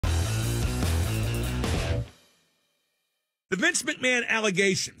The Vince McMahon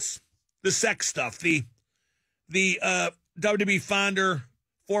allegations, the sex stuff, the WWE founder,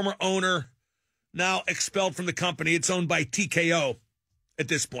 former owner, now expelled from the company. It's owned by TKO at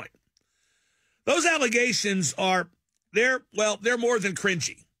this point. Those allegations they're more than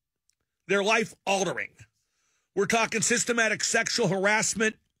cringy. They're life-altering. We're talking systematic sexual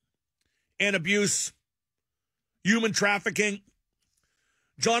harassment and abuse, human trafficking.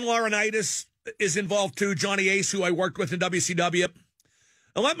 John Laurinaitis is involved too, Johnny Ace, who I worked with in WCW.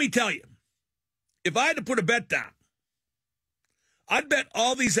 And let me tell you, if I had to put a bet down, I'd bet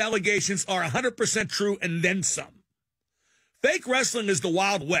all these allegations are 100% true and then some. Fake wrestling is the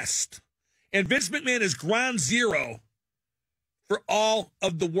Wild West, and Vince McMahon is ground zero for all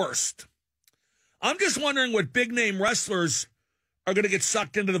of the worst. I'm just wondering what big-name wrestlers are going to get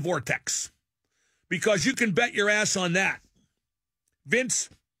sucked into the vortex, because you can bet your ass on that. Vince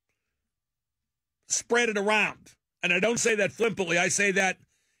spread it around, and I don't say that flippantly. I say that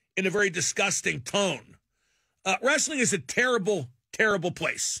in a very disgusting tone. Wrestling is a terrible, terrible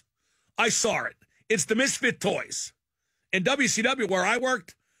place. I saw it. It's the misfit toys. In WCW, where I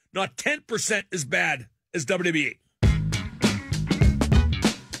worked, not 10% as bad as WWE.